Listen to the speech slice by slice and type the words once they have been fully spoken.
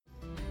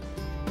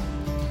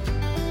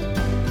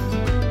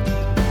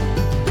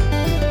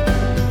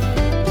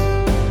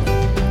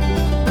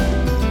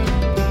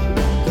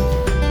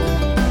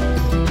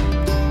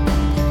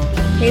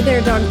Hey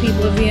there, dog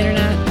people of the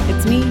internet.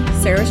 It's me,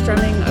 Sarah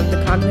Strumming of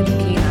The Cognitive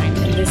Canine,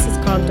 and this is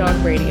Cog Dog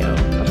Radio,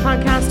 a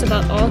podcast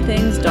about all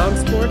things dog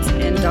sports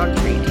and dog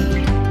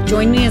training.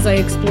 Join me as I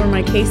explore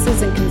my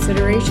cases and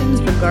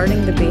considerations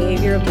regarding the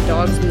behavior of the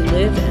dogs we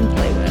live and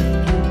play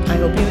with. I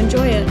hope you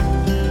enjoy it.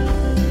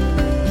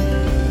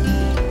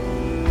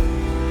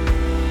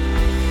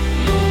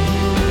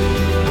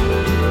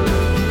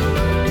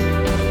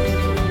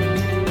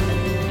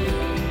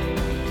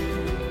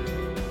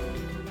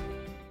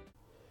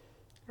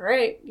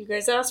 You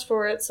guys asked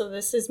for it, so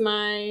this is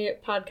my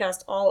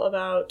podcast all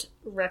about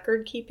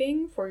record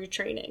keeping for your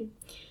training.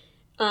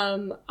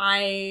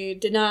 I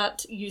did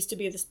not used to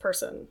be this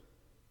person.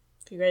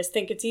 If you guys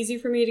think it's easy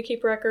for me to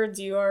keep records,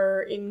 you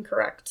are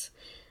incorrect.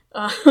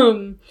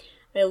 I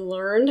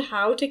learned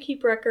how to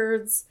keep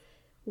records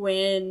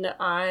when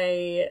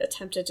I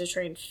attempted to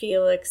train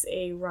Felix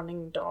a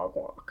running dog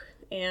walk.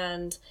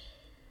 And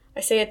I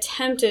say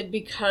attempted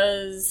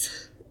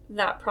because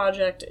that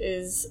project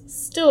is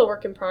still a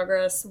work in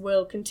progress,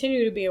 will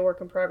continue to be a work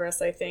in progress,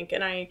 I think.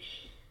 And I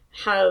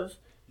have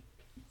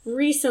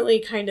recently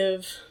kind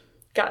of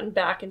gotten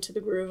back into the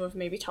groove of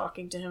maybe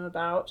talking to him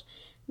about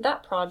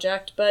that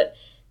project. But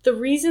the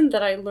reason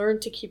that I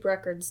learned to keep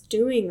records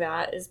doing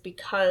that is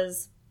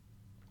because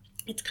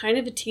it's kind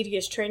of a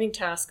tedious training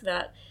task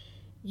that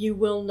you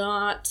will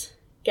not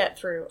get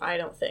through, I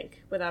don't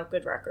think, without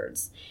good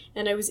records.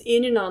 And I was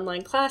in an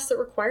online class that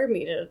required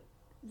me to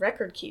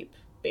record keep,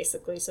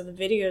 basically. So the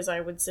videos I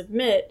would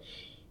submit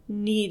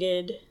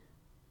needed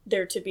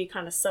there to be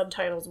kind of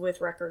subtitles with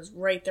records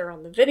right there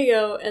on the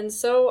video. And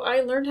so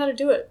I learned how to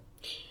do it.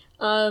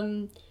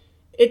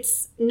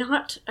 It's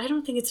not, I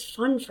don't think it's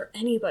fun for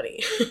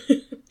anybody.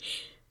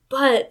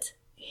 But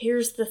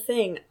here's the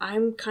thing.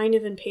 I'm kind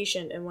of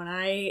impatient. And when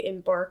I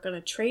embark on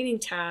a training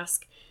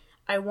task,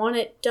 I want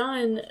it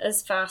done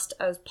as fast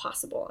as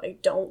possible. I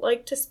don't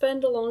like to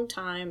spend a long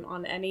time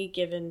on any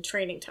given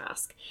training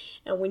task.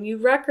 And when you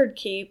record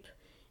keep,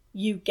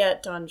 you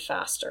get done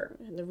faster.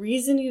 And the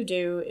reason you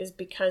do is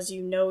because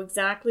you know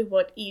exactly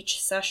what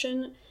each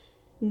session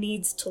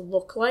needs to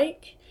look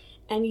like,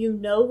 and you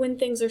know when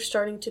things are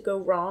starting to go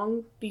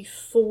wrong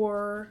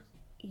before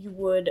you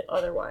would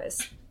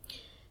otherwise.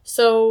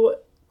 So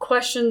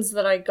questions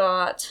that I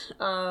got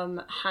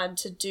had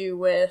to do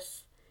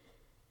with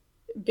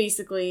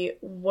basically,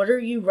 what are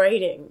you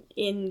writing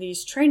in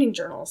these training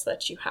journals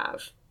that you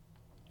have?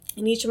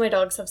 And each of my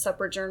dogs have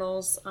separate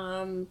journals.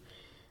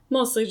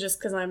 Mostly just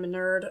because I'm a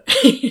nerd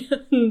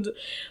and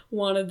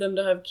wanted them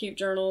to have cute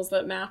journals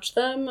that match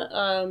them.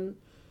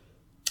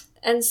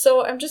 And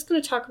so I'm just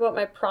going to talk about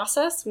my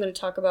process. I'm going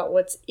to talk about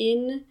what's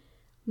in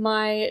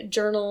my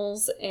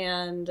journals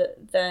and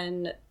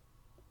then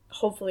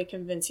hopefully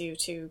convince you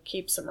to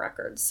keep some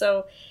records.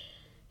 So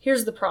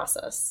here's the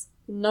process.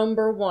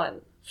 Number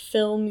 1,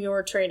 film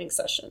your training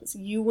sessions.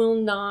 You will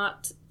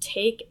not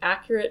take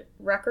accurate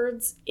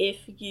records if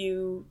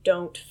you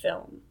don't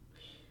film,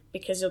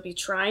 because you'll be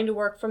trying to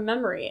work from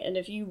memory. And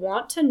if you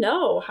want to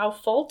know how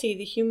faulty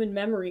the human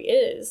memory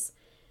is,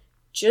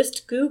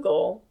 just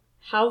Google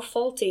how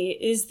faulty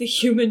is the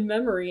human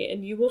memory,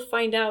 and you will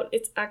find out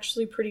it's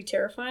actually pretty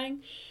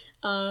terrifying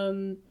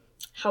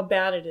how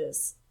bad it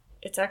is.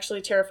 It's actually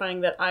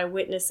terrifying that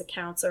eyewitness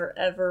accounts are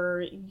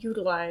ever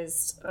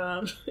utilized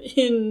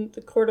in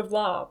the court of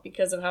law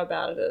because of how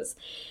bad it is.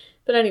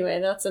 But anyway,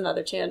 that's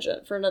another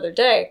tangent for another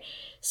day.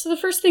 So the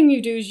first thing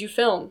you do is you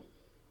film.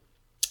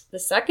 The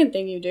second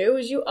thing you do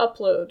is you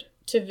upload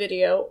to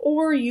video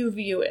or you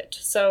view it.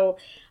 So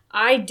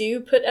I do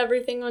put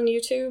everything on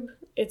YouTube.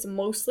 It's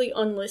mostly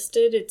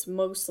unlisted. It's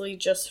mostly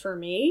just for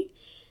me.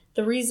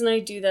 The reason I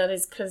do that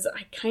is because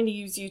I kind of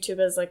use YouTube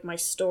as like my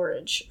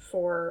storage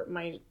for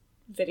my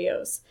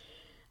videos.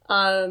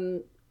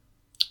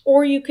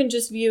 Or you can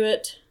just view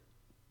it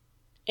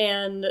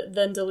and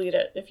then delete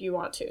it if you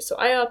want to. So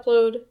I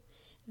upload,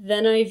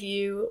 then I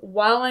view.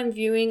 While I'm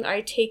viewing,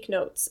 I take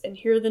notes. And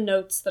here are the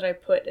notes that I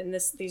put. And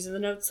these are the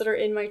notes that are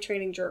in my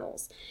training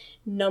journals.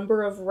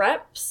 Number of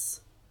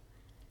reps,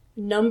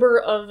 number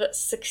of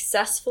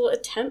successful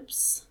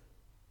attempts,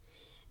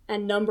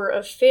 and number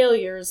of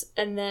failures.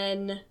 And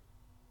then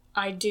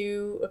I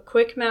do a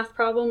quick math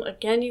problem.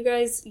 Again, you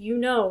guys, you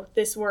know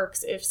this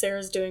works if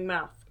Sarah's doing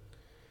math.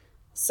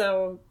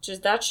 So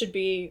just that should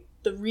be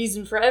the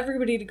reason for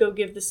everybody to go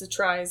give this a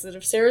try, is that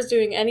if Sarah's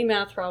doing any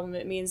math problem,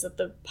 it means that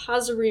the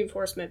positive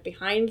reinforcement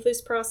behind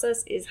this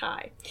process is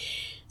high.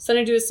 So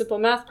then I do a simple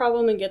math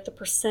problem and get the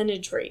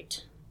percentage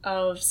rate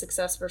of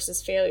success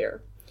versus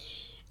failure.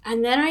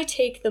 And then I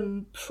take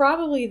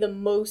probably the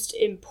most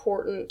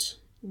important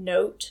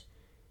note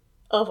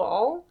of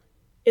all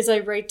is I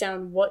write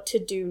down what to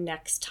do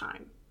next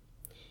time.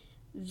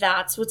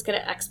 That's what's going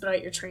to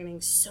expedite your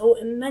training so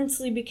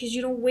immensely, because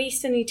you don't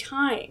waste any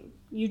time.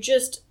 You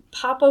just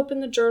pop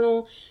open the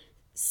journal,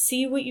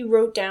 see what you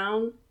wrote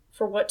down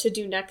for what to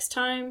do next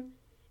time,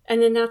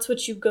 and then that's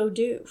what you go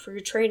do for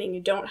your training.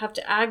 You don't have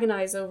to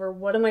agonize over,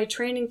 what am I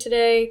training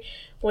today?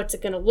 What's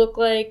it going to look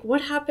like?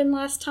 What happened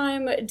last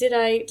time? Did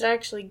I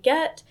actually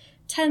get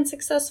 10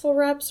 successful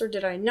reps or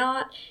did I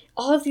not?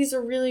 All of these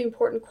are really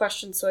important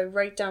questions, so I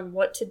write down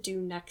what to do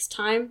next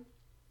time,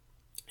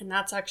 and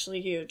that's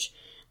actually huge.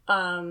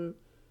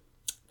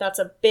 That's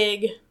a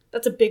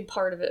big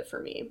part of it for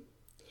me.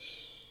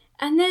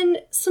 And then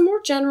some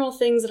more general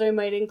things that I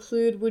might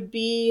include would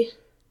be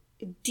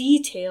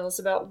details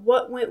about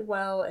what went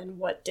well and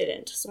what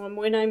didn't. So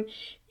when I'm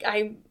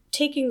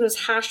taking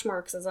those hash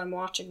marks as I'm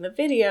watching the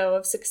video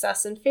of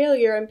success and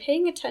failure, I'm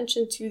paying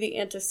attention to the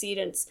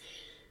antecedents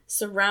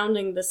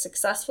surrounding the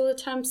successful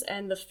attempts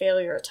and the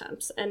failure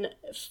attempts, and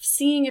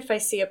seeing if I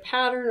see a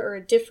pattern or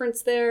a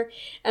difference there,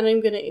 and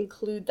I'm going to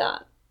include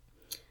that.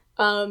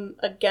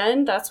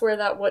 Again, that's where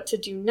that what to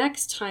do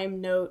next time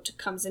note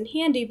comes in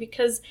handy,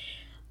 because,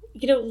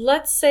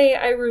 let's say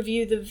I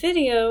review the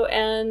video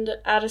and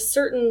at a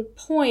certain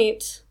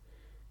point,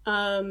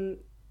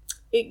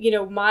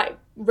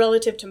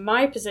 relative to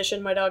my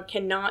position, my dog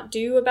cannot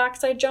do a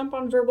backside jump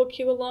on verbal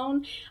cue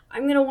alone.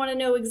 I'm going to want to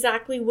know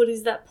exactly what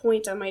is that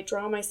point. I might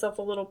draw myself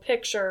a little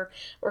picture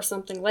or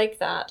something like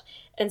that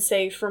and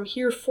say, from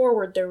here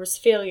forward there was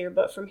failure,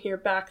 but from here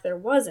back there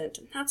wasn't.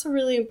 And that's a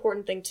really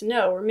important thing to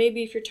know. Or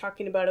maybe if you're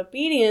talking about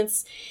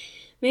obedience,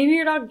 maybe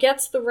your dog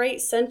gets the right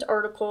scent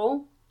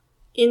article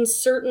in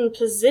certain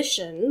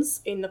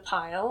positions in the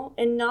pile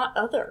and not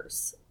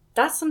others.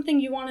 That's something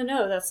you want to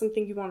know. That's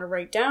something you want to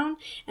write down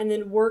and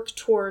then work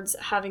towards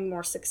having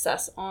more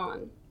success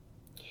on.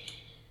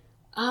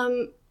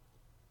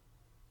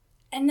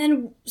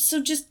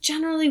 So just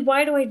generally,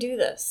 why do I do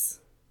this?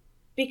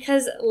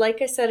 Because,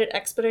 like I said, it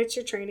expedites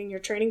your training.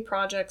 Your training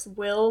projects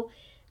will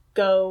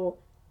go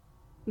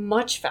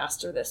much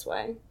faster this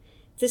way.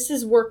 This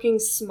is working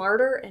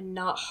smarter and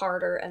not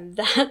harder, and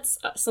that's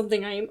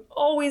something I am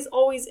always,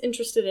 always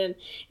interested in,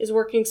 is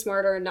working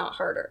smarter and not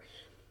harder.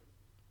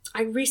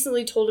 I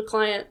recently told a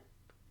client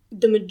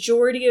the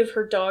majority of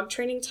her dog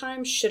training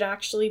time should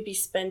actually be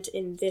spent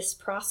in this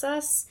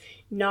process,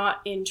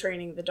 not in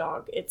training the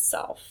dog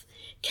itself.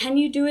 Can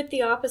you do it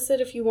the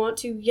opposite if you want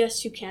to?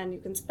 Yes, you can. You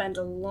can spend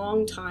a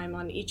long time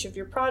on each of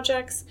your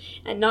projects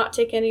and not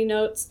take any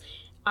notes.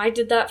 I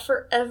did that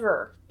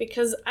forever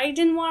because I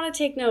didn't want to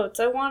take notes.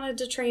 I wanted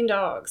to train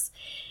dogs.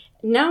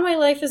 Now my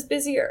life is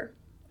busier.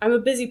 I'm a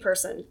busy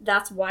person.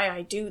 That's why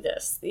I do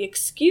this. The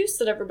excuse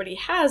that everybody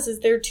has is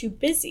they're too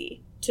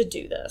busy to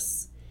do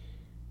this.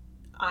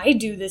 I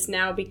do this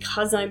now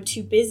because I'm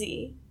too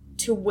busy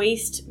to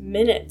waste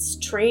minutes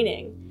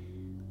training,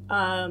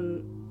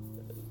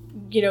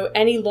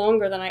 any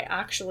longer than I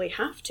actually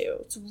have to.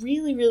 It's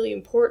really, really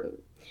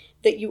important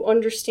that you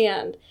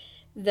understand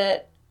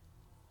that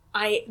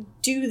I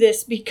do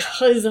this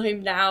because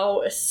I'm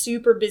now a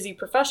super busy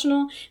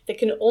professional that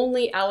can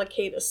only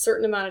allocate a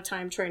certain amount of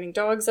time training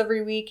dogs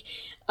every week.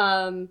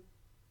 And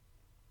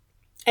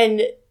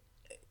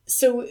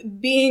so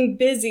being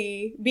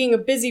a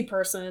busy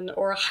person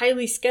or a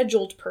highly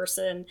scheduled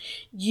person,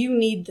 you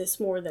need this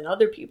more than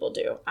other people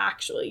do.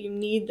 Actually, you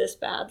need this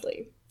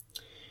badly.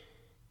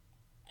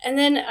 And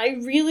then I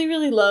really,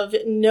 really love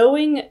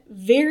knowing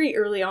very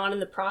early on in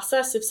the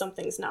process if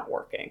something's not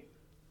working.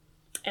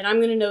 And I'm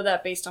going to know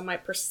that based on my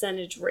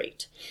percentage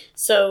rate.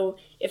 So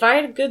if I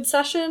had a good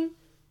session,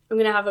 I'm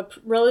going to have a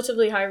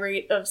relatively high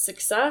rate of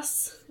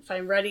success. If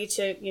I'm ready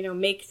to,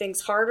 make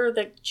things harder,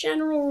 the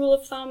general rule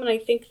of thumb, and I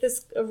think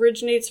this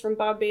originates from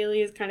Bob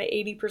Bailey, is kind of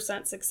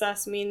 80%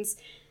 success means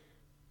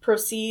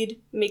proceed,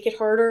 make it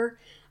harder.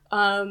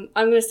 I'm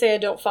going to say I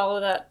don't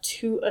follow that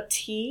to a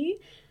T,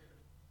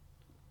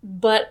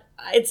 but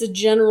it's a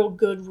general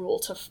good rule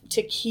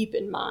to keep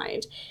in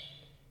mind.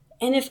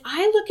 And if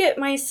I look at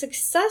my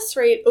success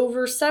rate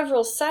over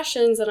several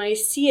sessions and I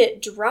see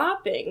it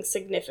dropping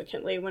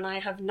significantly when I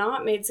have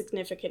not made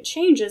significant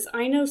changes,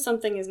 I know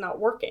something is not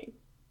working.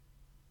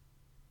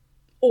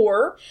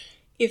 Or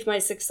if my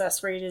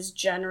success rate is,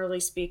 generally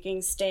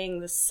speaking,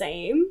 staying the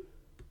same,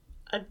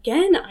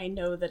 again, I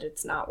know that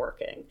it's not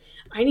working.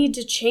 I need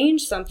to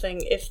change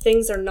something if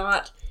things are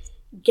not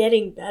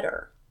getting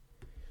better.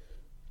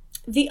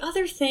 The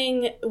other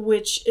thing,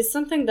 which is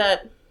something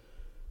that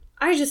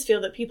I just feel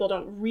that people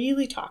don't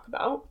really talk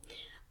about,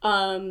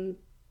 and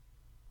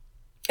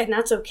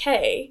that's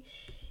okay,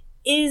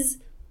 is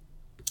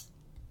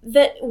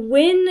that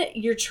when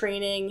you're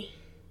training,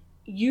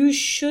 you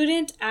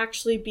shouldn't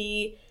actually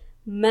be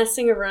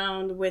messing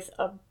around with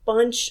a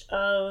bunch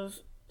of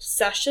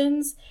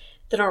sessions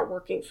that aren't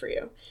working for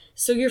you.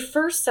 So your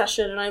first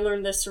session, and I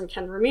learned this from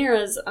Ken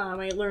Ramirez,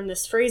 I learned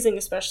this phrasing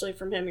especially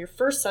from him, your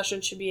first session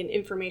should be an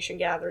information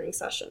gathering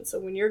session. So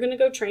when you're going to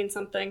go train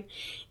something,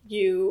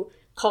 you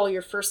call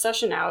your first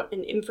session out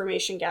an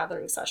information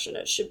gathering session.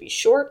 It should be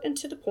short and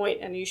to the point,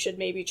 and you should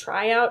maybe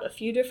try out a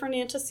few different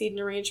antecedent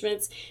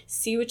arrangements,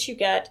 see what you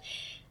get,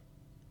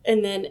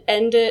 and then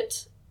end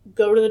it,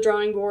 go to the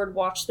drawing board,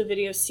 watch the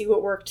video, see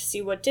what worked,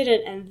 see what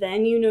didn't, and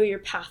then you know your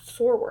path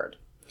forward.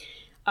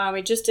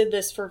 I just did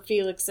this for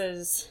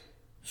Felix's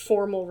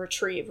formal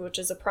retrieve, which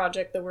is a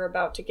project that we're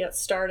about to get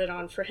started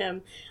on for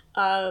him.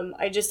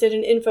 I just did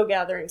an info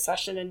gathering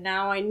session, and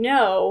now I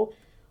know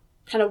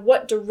kind of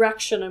what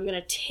direction I'm going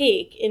to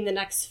take in the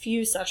next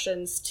few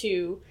sessions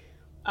to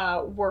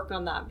work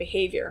on that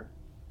behavior.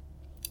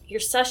 Your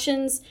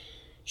sessions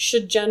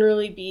should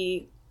generally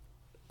be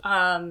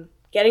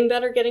getting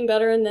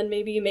better, and then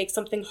maybe you make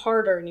something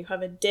harder and you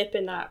have a dip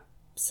in that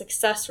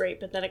success rate,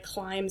 but then it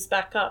climbs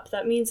back up.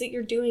 That means that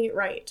you're doing it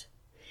right.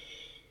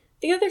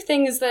 The other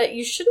thing is that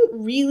you shouldn't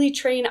really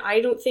train, I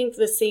don't think,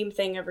 the same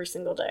thing every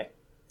single day.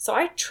 So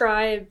I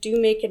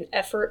do make an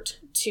effort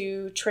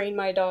to train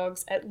my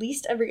dogs at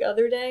least every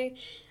other day,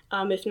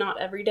 if not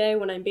every day.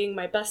 When I'm being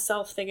my best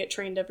self, they get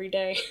trained every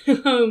day.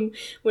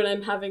 When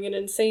I'm having an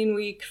insane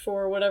week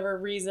for whatever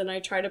reason,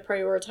 I try to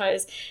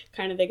prioritize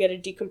they get a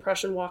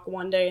decompression walk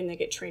one day and they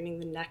get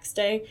training the next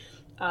day.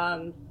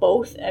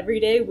 Both every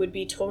day would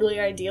be totally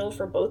ideal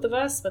for both of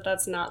us, but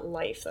that's not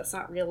life. That's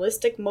not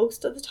realistic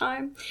most of the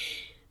time.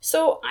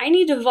 So I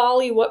need to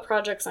volley what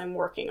projects I'm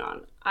working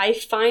on. I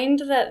find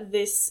that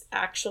this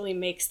actually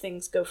makes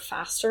things go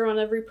faster on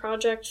every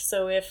project.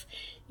 So if,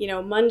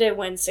 Monday,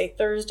 Wednesday,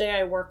 Thursday,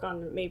 I work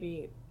on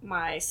maybe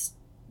my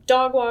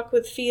dog walk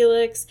with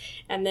Felix,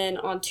 and then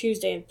on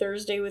Tuesday and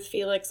Thursday with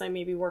Felix, I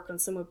maybe work on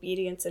some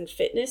obedience and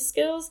fitness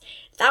skills.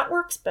 That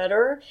works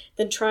better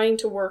than trying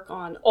to work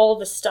on all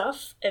the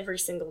stuff every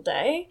single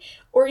day,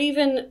 or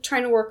even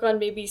trying to work on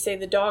maybe, say,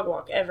 the dog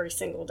walk every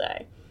single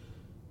day.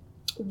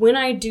 When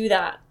I do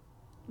that,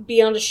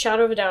 beyond a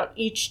shadow of a doubt,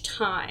 each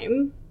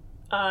time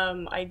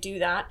I do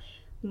that,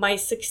 my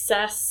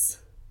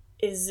success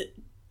is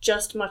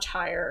just much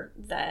higher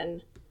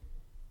than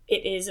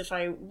it is if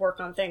I work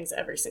on things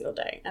every single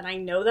day. And I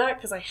know that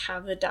because I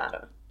have the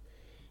data.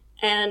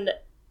 And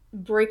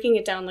breaking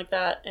it down like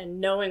that and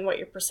knowing what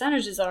your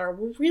percentages are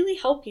will really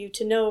help you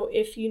to know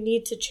if you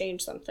need to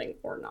change something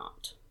or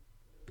not.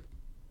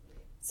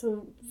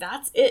 So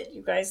that's it,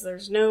 you guys.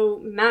 There's no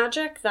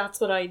magic. That's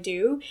what I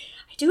do.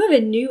 I do have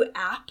a new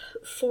app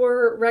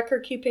for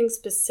record keeping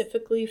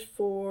specifically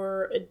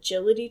for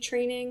agility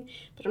training,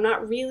 but I'm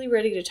not really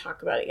ready to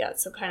talk about it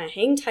yet. So kind of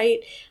hang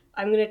tight.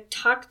 I'm going to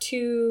talk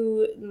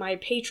to my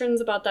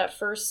patrons about that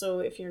first. So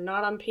if you're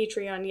not on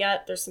Patreon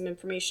yet, there's some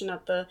information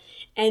at the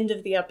end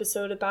of the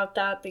episode about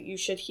that you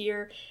should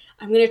hear.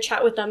 I'm going to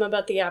chat with them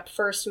about the app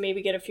first,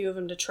 maybe get a few of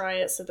them to try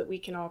it so that we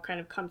can all kind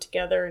of come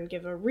together and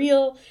give a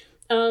real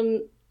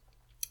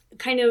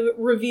kind of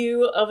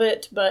review of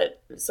it.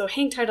 But so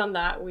hang tight on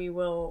that.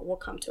 We'll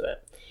come to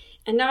it.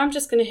 And now I'm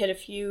just going to hit a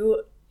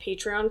few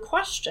Patreon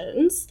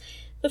questions.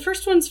 The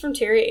first one's from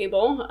Terry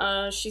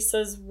Abel. She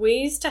says,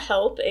 ways to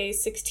help a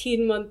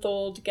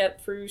 16-month-old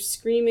get through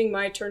screaming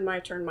my turn, my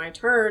turn, my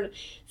turn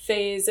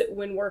phase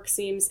when work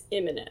seems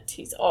imminent.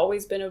 He's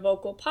always been a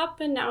vocal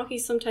pup, and now he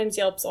sometimes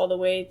yelps all the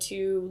way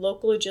to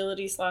local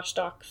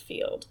agility/dock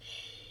field.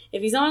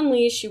 If he's on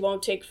leash, he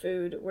won't take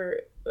food.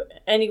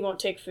 He won't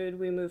take food,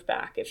 we move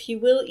back. If he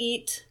will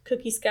eat,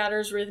 cookie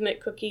scatters, rhythmic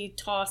cookie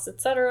toss,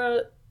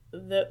 etc.,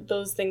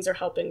 those things are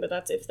helping, but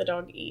that's if the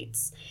dog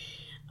eats.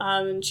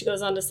 And she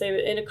goes on to say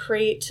that in a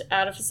crate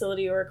at a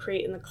facility or a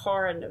crate in the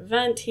car at an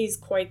event, he's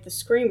quite the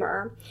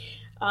screamer.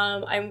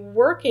 I'm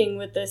working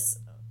with this,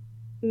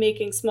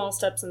 making small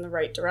steps in the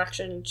right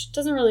direction. She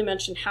doesn't really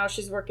mention how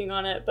she's working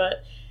on it,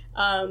 but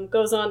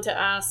goes on to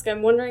ask,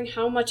 I'm wondering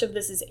how much of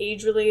this is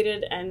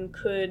age-related and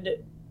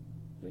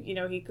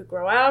he could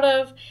grow out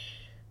of,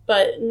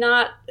 but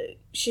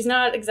she's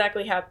not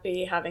exactly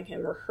happy having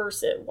him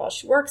rehearse it while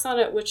she works on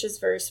it, which is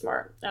very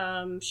smart.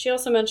 She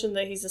also mentioned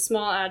that he's a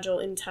small, agile,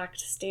 intact,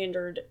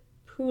 standard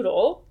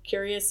poodle,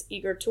 curious,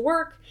 eager to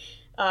work,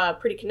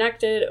 pretty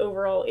connected,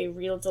 overall a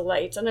real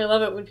delight. And I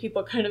love it when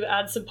people kind of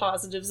add some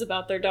positives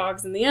about their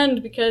dogs in the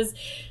end, because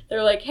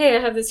they're like, hey, I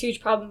have this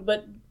huge problem,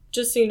 but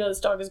just so you know, this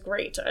dog is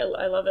great. I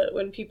love it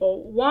when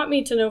people want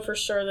me to know for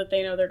sure that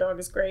they know their dog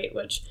is great,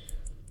 which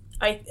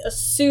I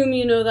assume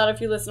you know that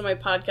if you listen to my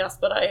podcast,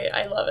 but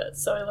I love it.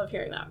 So I love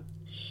hearing that.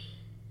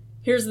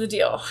 Here's the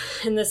deal,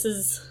 and this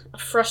is a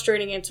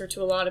frustrating answer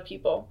to a lot of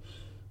people.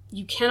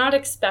 You cannot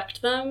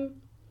expect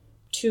them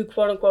to,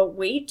 quote unquote,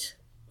 wait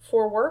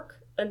for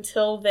work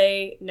until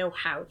they know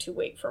how to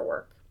wait for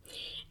work.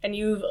 And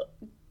you've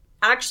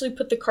actually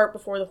put the cart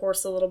before the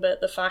horse a little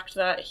bit. The fact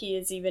that he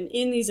is even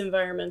in these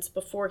environments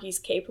before he's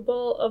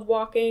capable of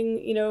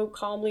walking,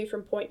 calmly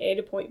from point A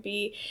to point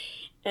B.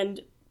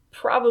 And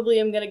probably,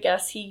 I'm going to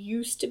guess, he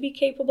used to be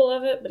capable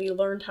of it, but he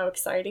learned how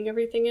exciting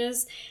everything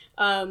is.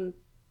 So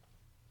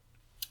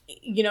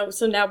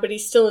now, but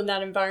he's still in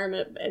that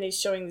environment and he's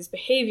showing these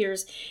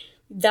behaviors.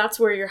 That's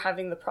where you're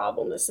having the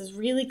problem. This is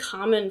really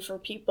common for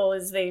people,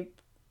 is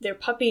their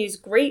puppy is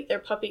great, their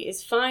puppy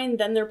is fine,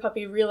 then their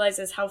puppy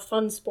realizes how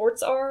fun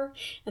sports are,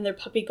 and their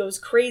puppy goes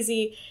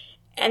crazy,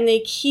 and they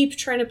keep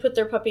trying to put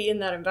their puppy in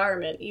that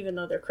environment, even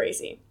though they're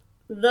crazy.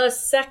 The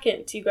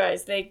second, you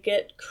guys, they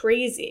get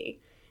crazy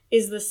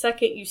is the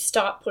second you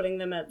stop putting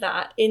them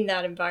in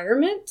that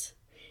environment,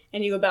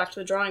 and you go back to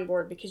the drawing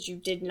board because you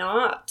did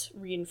not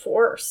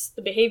reinforce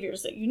the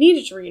behaviors that you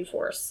needed to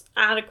reinforce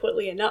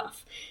adequately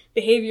enough.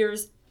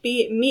 Behaviors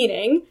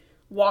meaning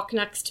walk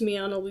next to me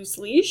on a loose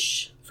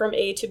leash from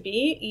A to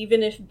B,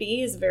 even if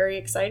B is very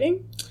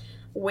exciting.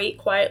 Wait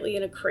quietly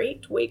in a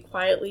crate. Wait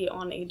quietly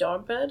on a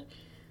dog bed.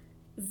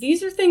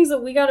 These are things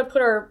that we got to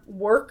put our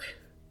work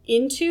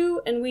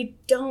into, and we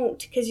don't,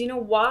 because you know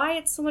why?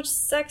 It's so much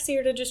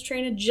sexier to just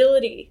train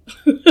agility.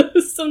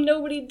 So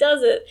nobody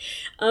does it.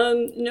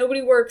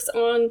 Nobody works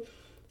on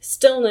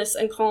stillness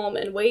and calm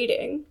and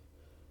waiting.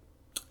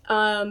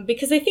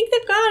 Because they think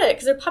they've got it,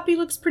 because their puppy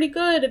looks pretty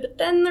good, but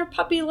then their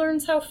puppy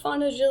learns how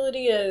fun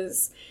agility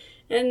is,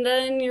 and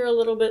then you're a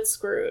little bit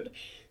screwed.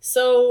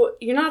 So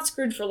you're not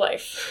screwed for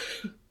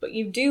life, but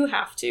you do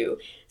have to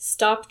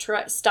stop,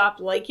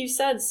 like you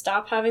said,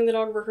 stop having the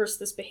dog rehearse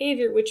this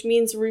behavior, which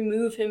means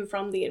remove him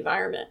from the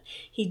environment.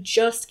 He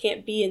just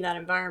can't be in that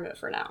environment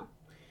for now.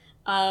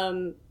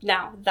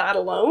 Now, that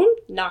alone,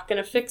 not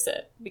going to fix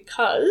it,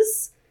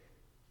 because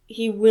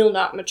he will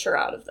not mature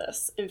out of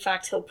this. In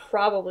fact, he'll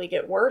probably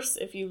get worse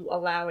if you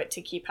allow it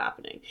to keep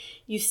happening.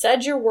 You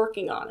said you're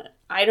working on it.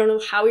 I don't know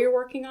how you're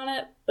working on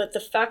it, but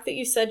the fact that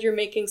you said you're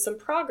making some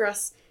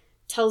progress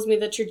tells me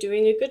that you're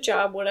doing a good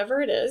job,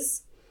 whatever it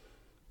is.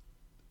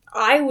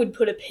 I would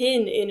put a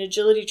pin in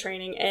agility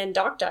training and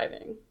dock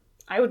diving.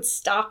 I would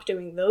stop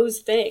doing those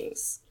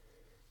things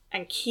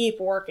and keep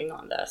working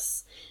on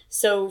this.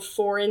 So,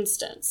 for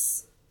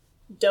instance,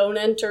 don't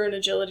enter an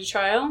agility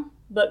trial,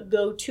 but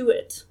go to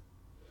it.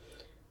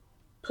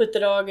 Put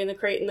the dog in the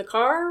crate in the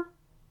car,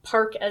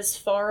 park as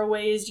far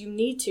away as you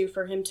need to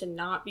for him to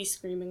not be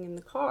screaming in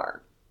the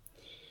car.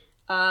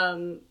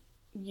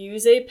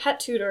 Use a pet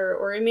tutor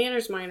or a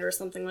manners minder or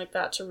something like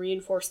that to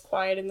reinforce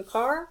quiet in the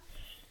car.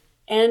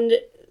 And,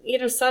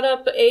 set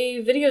up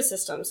a video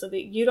system so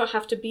that you don't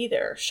have to be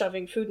there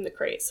shoving food in the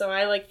crate. So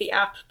I like the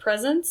app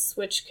Presence,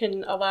 which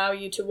can allow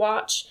you to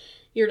watch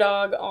your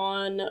dog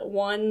on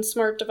one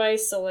smart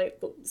device. So like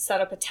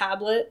set up a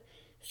tablet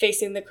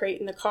facing the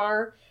crate in the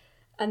car,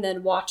 and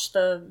then watch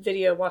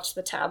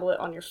the tablet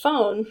on your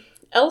phone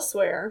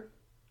elsewhere,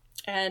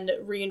 and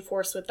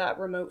reinforce with that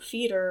remote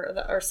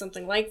feeder or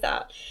something like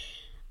that.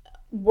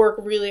 Work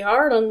really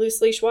hard on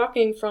loose leash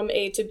walking from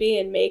A to B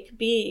and make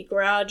B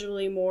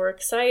gradually more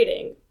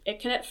exciting. It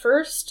can at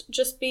first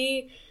just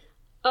be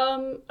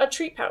a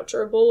treat pouch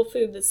or a bowl of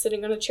food that's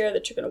sitting on a chair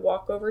that you're going to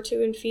walk over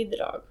to and feed the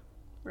dog,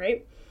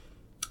 right?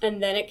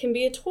 And then it can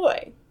be a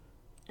toy.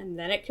 And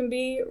then it can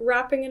be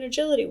wrapping an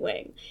agility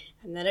wing.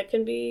 And then it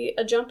can be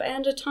a jump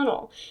and a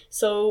tunnel.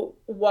 So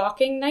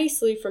walking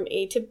nicely from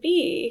A to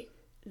B,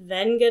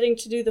 then getting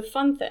to do the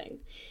fun thing.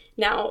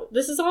 Now,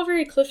 this is all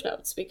very Cliff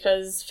Notes,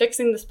 because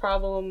fixing this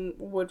problem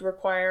would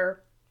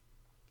require,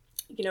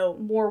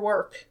 more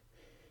work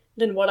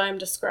than what I'm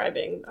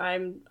describing.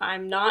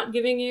 I'm not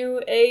giving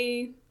you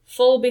a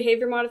full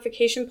behavior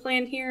modification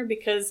plan here,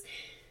 because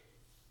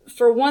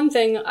for one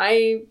thing,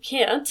 I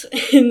can't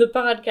in the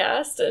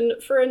podcast,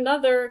 and for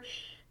another,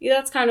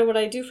 that's kind of what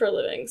I do for a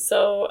living.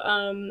 So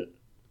I'm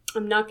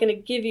not going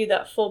to give you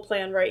that full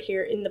plan right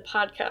here in the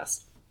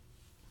podcast.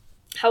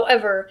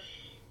 However,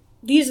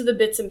 these are the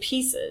bits and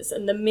pieces,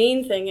 and the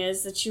main thing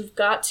is that you've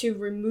got to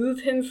remove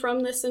him from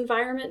this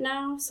environment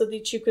now so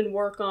that you can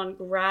work on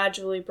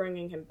gradually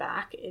bringing him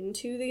back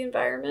into the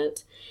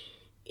environment.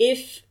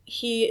 If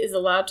he is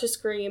allowed to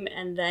scream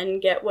and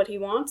then get what he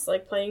wants,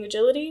 like playing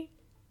agility,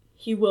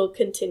 he will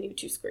continue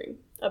to scream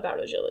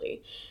about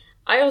agility.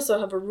 I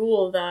also have a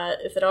rule that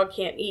if the dog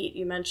can't eat,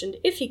 you mentioned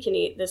if he can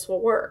eat, this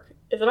will work.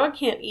 If the dog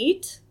can't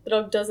eat, the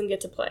dog doesn't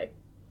get to play,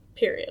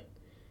 period.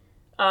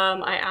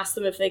 I ask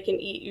them if they can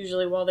eat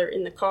usually while they're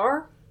in the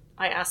car.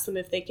 I ask them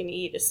if they can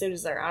eat as soon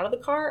as they're out of the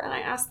car. And I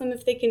ask them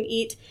if they can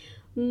eat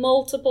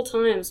multiple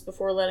times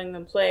before letting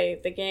them play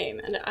the game.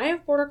 And I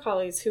have border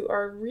collies who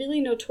are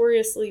really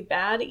notoriously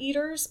bad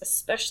eaters,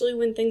 especially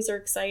when things are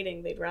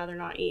exciting. They'd rather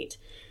not eat.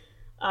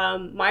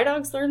 My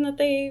dogs learn that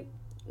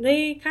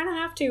they kind of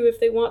have to, if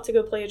they want to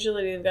go play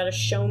agility, they've got to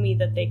show me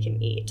that they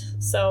can eat.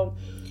 So,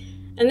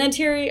 and then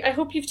Terry, I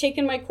hope you've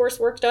taken my course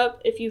Worked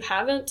Up. If you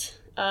haven't,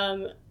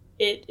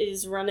 it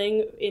is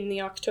running in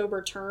the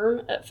October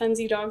term at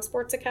Fenzi Dog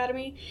Sports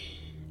Academy.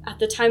 At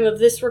the time of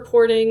this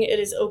recording, it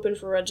is open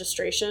for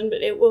registration,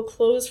 but it will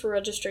close for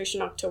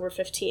registration October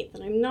 15th.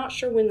 And I'm not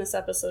sure when this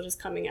episode is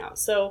coming out.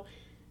 So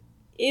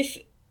if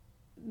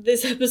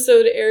this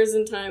episode airs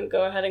in time,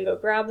 go ahead and go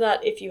grab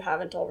that if you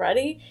haven't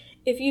already.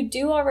 If you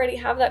do already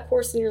have that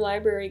course in your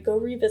library, go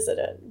revisit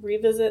it.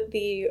 Revisit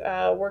the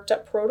Worked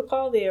Up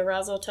protocol, the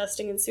arousal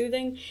testing and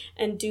soothing,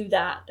 and do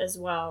that as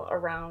well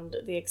around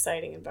the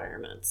exciting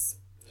environments.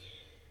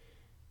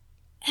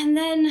 And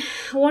then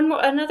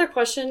another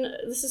question.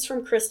 This is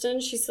from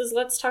Kristen. She says,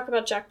 let's talk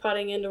about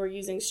jackpotting and or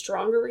using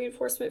stronger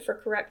reinforcement for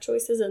correct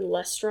choices and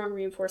less strong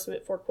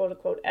reinforcement for quote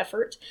unquote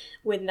effort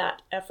when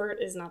that effort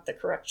is not the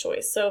correct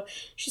choice. So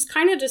she's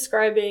kind of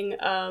describing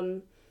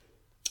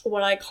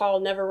what I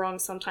call never wrong,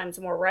 sometimes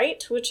more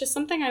right, which is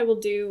something I will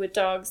do with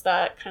dogs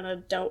that kind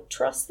of don't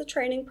trust the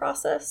training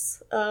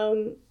process.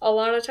 A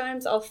lot of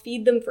times I'll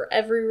feed them for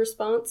every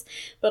response,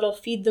 but I'll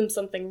feed them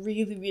something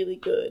really, really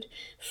good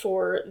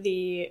for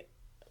the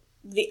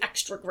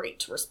extra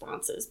great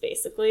responses,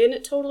 basically, and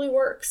it totally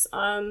works.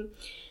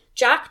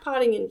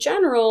 Jackpotting in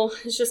general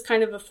is just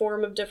kind of a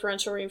form of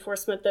differential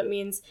reinforcement that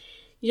means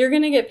you're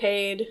going to get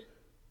paid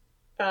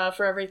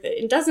for everything.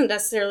 It doesn't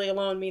necessarily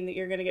alone mean that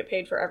you're going to get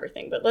paid for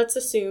everything, but let's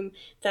assume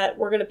that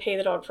we're going to pay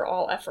the dog for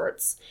all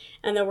efforts,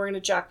 and then we're going to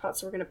jackpot,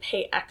 so we're going to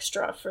pay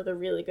extra for the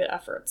really good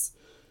efforts.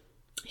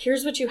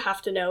 Here's what you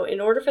have to know.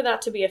 In order for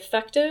that to be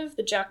effective,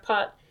 the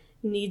jackpot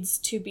needs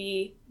to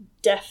be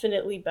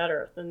definitely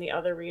better than the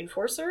other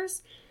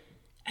reinforcers.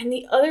 And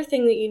the other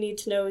thing that you need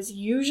to know is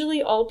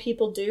usually all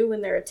people do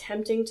when they're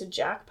attempting to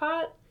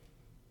jackpot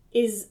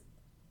is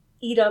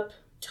eat up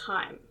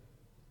time.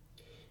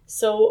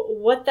 So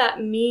what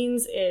that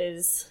means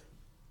is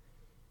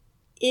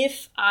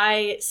if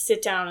I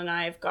sit down and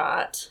I've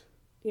got,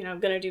 I'm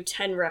going to do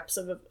 10 reps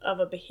of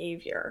a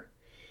behavior,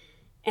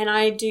 and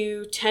I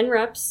do 10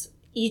 reps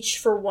each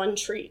for one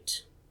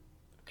treat.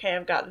 Okay,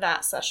 I've got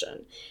that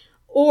session.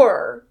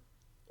 Or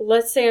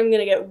let's say I'm going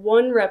to get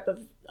 1 rep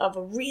of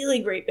a really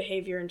great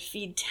behavior and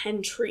feed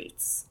 10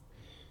 treats.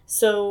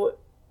 So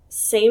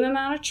same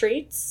amount of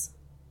treats,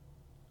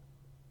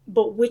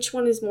 but which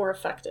one is more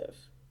effective?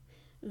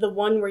 The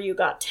one where you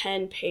got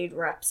 10 paid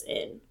reps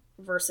in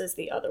versus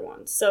the other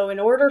one. So in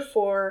order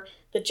for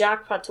the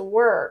jackpot to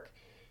work,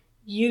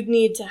 you'd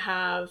need to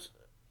have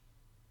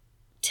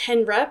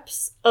 10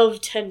 reps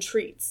of 10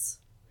 treats.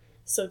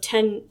 So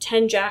 10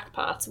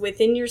 jackpots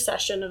within your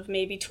session of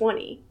maybe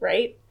 20,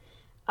 right?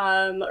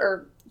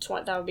 Or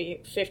 20, that would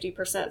be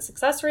 50%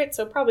 success rate,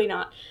 so probably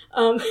not.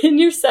 In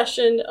your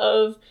session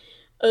of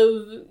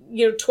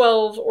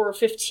 12 or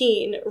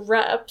 15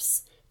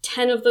 reps,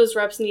 10 of those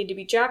reps need to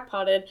be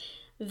jackpotted.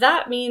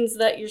 That means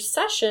that your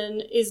session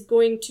is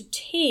going to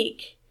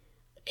take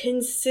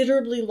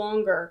considerably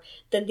longer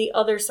than the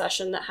other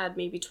session that had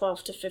maybe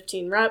 12 to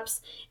 15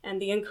 reps,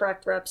 and the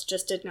incorrect reps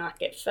just did not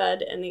get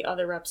fed, and the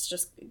other reps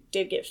just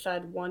did get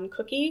fed 1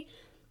 cookie.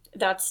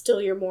 That's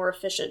still your more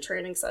efficient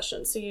training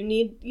session. So you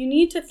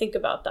need to think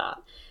about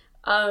that.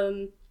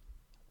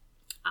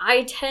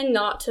 I tend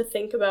not to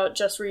think about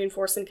just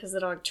reinforcing because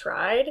the dog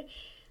tried,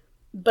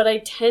 but I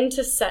tend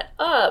to set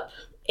up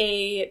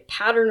a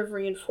pattern of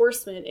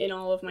reinforcement in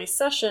all of my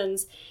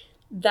sessions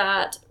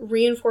that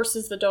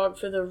reinforces the dog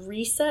for the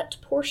reset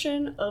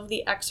portion of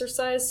the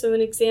exercise. So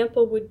an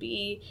example would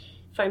be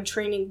if I'm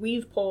training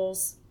weave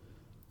pulls,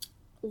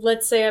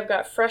 let's say I've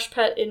got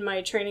Freshpet in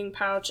my training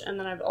pouch, and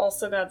then I've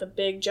also got the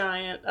big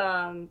giant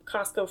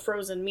Costco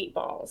frozen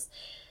meatballs.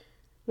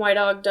 My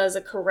dog does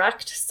a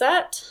correct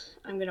set.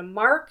 I'm going to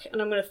mark,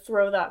 and I'm going to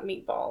throw that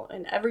meatball.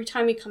 And every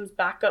time he comes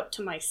back up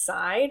to my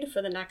side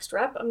for the next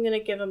rep, I'm going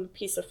to give him a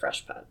piece of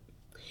Freshpet.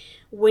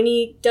 When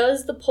he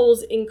does the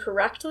pulls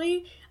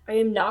incorrectly, I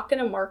am not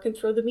going to mark and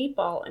throw the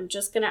meatball. I'm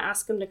just going to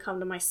ask him to come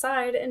to my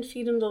side and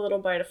feed him the little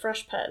bite of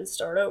Freshpet and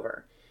start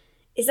over.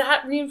 Is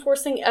that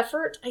reinforcing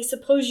effort? I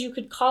suppose you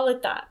could call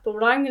it that. But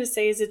what I'm going to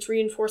say is it's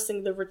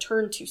reinforcing the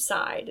return to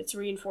side. It's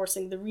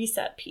reinforcing the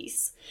reset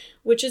piece,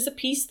 which is a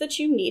piece that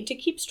you need to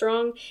keep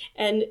strong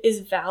and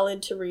is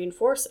valid to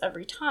reinforce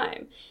every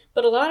time.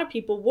 But a lot of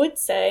people would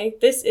say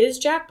this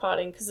is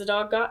jackpotting because the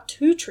dog got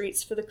 2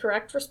 treats for the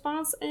correct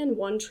response and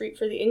 1 treat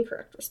for the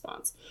incorrect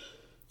response.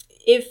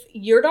 If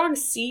your dog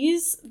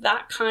sees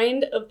that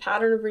kind of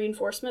pattern of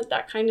reinforcement,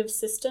 that kind of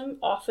system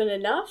often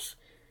enough,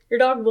 your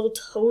dog will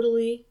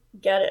totally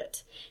get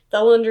it.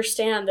 They'll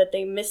understand that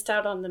they missed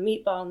out on the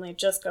meatball and they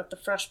just got the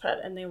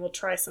Freshpet, and they will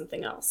try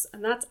something else.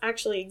 And that's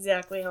actually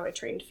exactly how I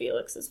trained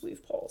Felix's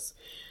weave pulls.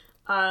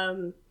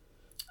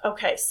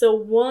 Okay, so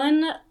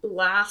one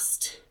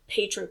last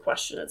patron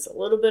question. It's a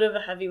little bit of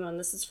a heavy one.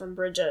 This is from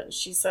Bridget, and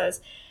she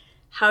says,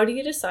 how do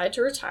you decide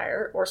to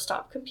retire or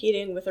stop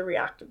competing with a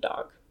reactive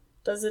dog?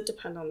 Does it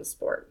depend on the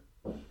sport?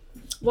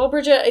 Well,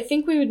 Bridget, I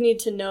think we would need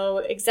to know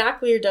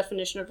exactly your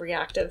definition of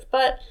reactive,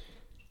 but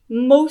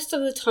most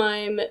of the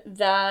time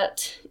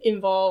that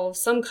involves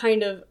some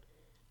kind of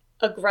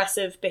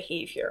aggressive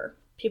behavior.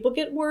 People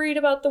get worried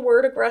about the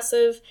word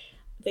aggressive.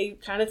 They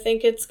kind of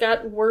think it's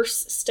got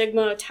worse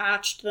stigma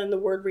attached than the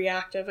word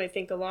reactive. I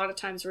think a lot of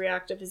times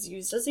reactive is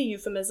used as a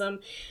euphemism.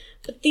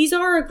 But these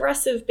are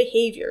aggressive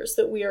behaviors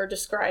that we are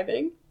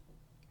describing.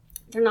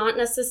 They're not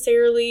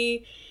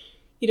necessarily,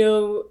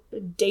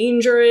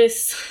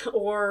 dangerous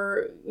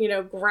or,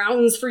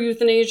 grounds for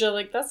euthanasia.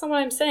 Like, that's not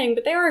what I'm saying,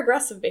 but they are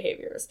aggressive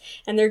behaviors.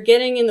 And they're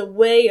getting in the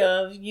way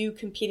of you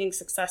competing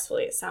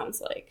successfully, it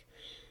sounds like.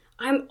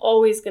 I'm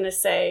always going to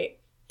say,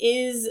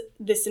 is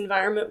this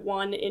environment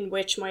one in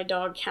which my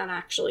dog can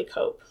actually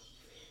cope?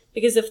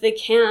 Because if they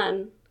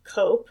can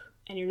cope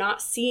and you're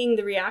not seeing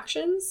the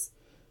reactions,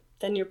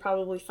 then you're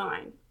probably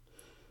fine.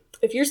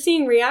 If you're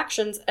seeing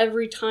reactions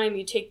every time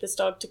you take this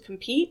dog to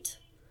compete,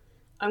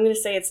 I'm going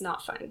to say it's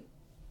not fine.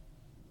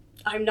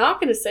 I'm not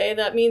going to say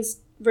that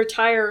means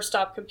retire or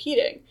stop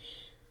competing.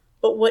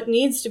 But what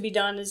needs to be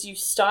done is you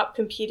stop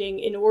competing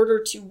in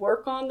order to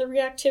work on the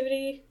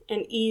reactivity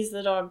and ease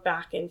the dog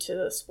back into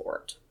the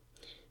sport.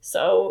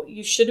 So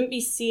you shouldn't be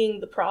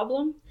seeing the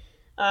problem.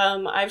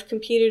 I've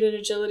competed in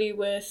agility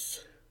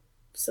with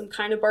some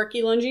kind of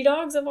barky, lungy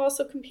dogs. I've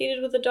also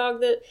competed with a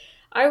dog that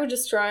I would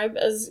describe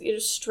as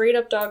straight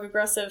up dog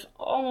aggressive,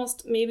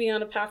 almost maybe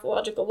on a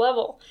pathological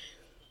level.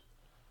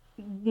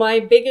 my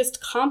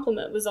biggest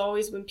compliment was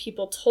always when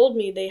people told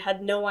me they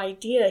had no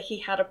idea he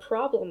had a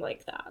problem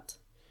like that.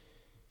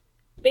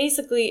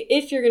 Basically,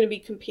 if you're going to be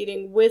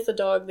competing with a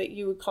dog that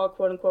you would call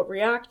quote-unquote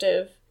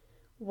reactive,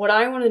 what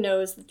I want to know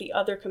is that the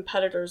other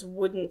competitors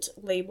wouldn't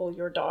label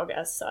your dog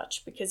as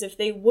such. Because if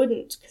they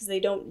wouldn't, because they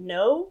don't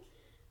know,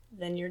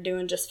 then you're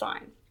doing just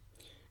fine.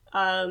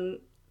 And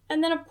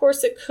then, of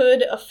course, it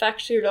could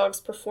affect your dog's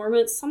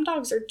performance. Some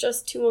dogs are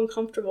just too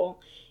uncomfortable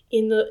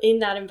in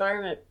that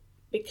environment.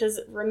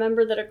 Because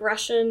remember that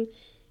aggression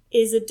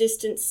is a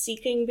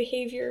distance-seeking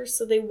behavior,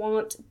 so they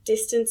want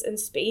distance and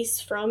space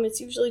from, it's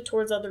usually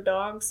towards other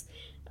dogs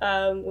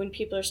when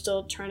people are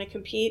still trying to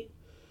compete.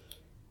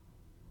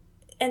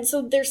 And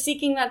so they're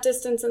seeking that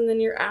distance, and then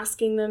you're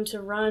asking them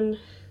to run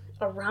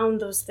around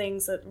those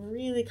things that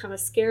really kind of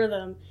scare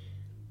them.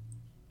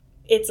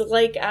 It's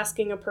like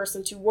asking a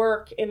person to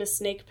work in a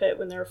snake pit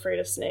when they're afraid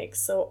of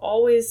snakes. So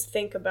always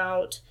think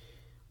about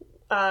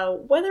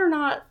whether or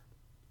not,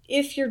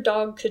 if your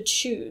dog could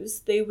choose,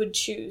 they would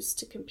choose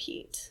to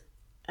compete.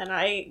 And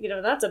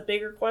that's a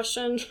bigger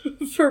question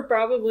for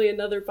probably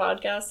another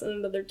podcast and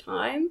another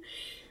time,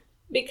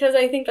 because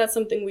I think that's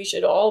something we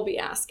should all be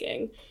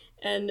asking.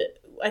 And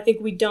I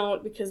think we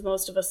don't, because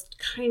most of us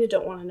kind of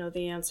don't want to know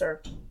the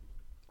answer.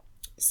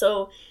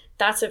 So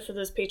that's it for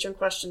those patron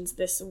questions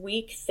this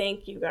week.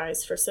 Thank you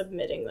guys for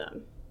submitting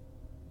them.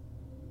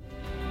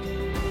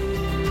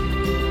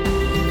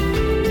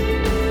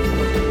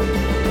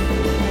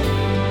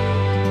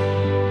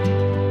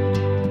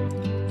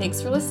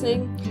 Thanks for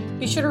listening.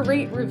 Be sure to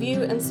rate,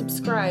 review, and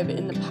subscribe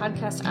in the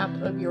podcast app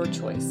of your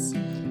choice.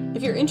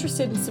 If you're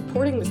interested in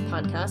supporting this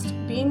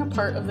podcast, being a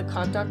part of the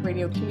CogDog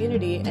Radio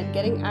community, and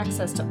getting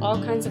access to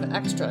all kinds of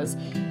extras,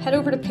 head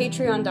over to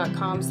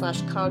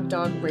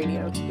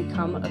patreon.com/CogDogRadio to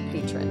become a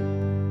patron.